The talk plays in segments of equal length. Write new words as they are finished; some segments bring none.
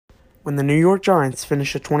When the New York Giants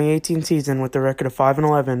finished the 2018 season with a record of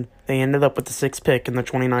 5-11, they ended up with the 6th pick in the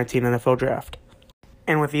 2019 NFL Draft.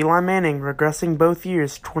 And with Eli Manning regressing both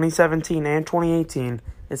years, 2017 and 2018,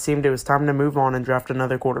 it seemed it was time to move on and draft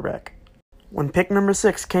another quarterback. When pick number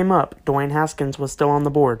 6 came up, Dwayne Haskins was still on the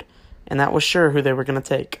board, and that was sure who they were going to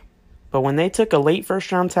take. But when they took a late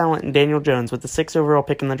first-round talent in Daniel Jones with the 6th overall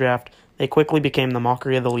pick in the draft, they quickly became the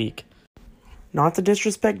mockery of the league. Not to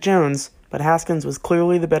disrespect Jones, but Haskins was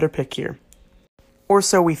clearly the better pick here. Or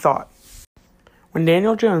so we thought. When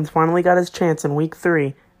Daniel Jones finally got his chance in Week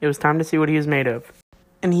 3, it was time to see what he was made of.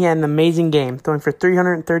 And he had an amazing game, throwing for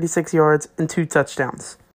 336 yards and 2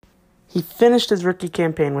 touchdowns. He finished his rookie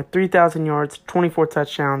campaign with 3,000 yards, 24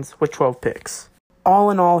 touchdowns, with 12 picks.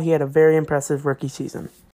 All in all, he had a very impressive rookie season.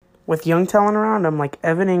 With young talent around him like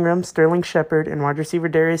Evan Ingram, Sterling Shepard, and wide receiver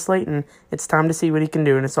Darius Slayton, it's time to see what he can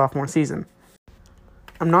do in his sophomore season.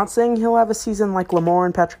 I'm not saying he'll have a season like Lamar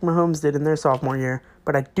and Patrick Mahomes did in their sophomore year,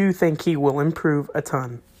 but I do think he will improve a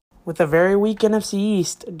ton. With a very weak NFC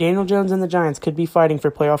East, Daniel Jones and the Giants could be fighting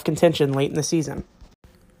for playoff contention late in the season.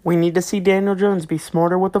 We need to see Daniel Jones be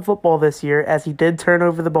smarter with the football this year, as he did turn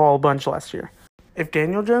over the ball a bunch last year. If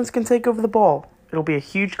Daniel Jones can take over the ball, it'll be a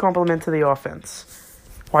huge compliment to the offense.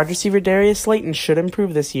 Wide receiver Darius Slayton should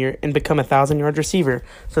improve this year and become a 1,000-yard receiver,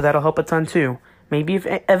 so that'll help a ton too. Maybe if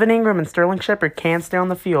Evan Ingram and Sterling Shepard can stay on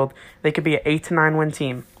the field, they could be an 8-9 win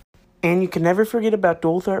team. And you can never forget about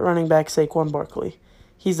dual threat running back Saquon Barkley.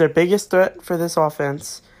 He's their biggest threat for this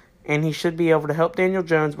offense, and he should be able to help Daniel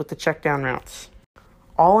Jones with the check down routes.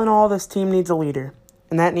 All in all, this team needs a leader,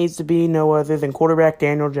 and that needs to be no other than quarterback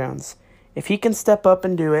Daniel Jones. If he can step up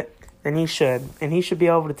and do it, then he should, and he should be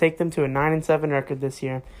able to take them to a 9-7 record this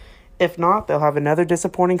year. If not, they'll have another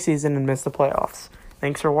disappointing season and miss the playoffs.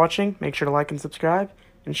 Thanks for watching. Make sure to like and subscribe,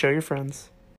 and show your friends.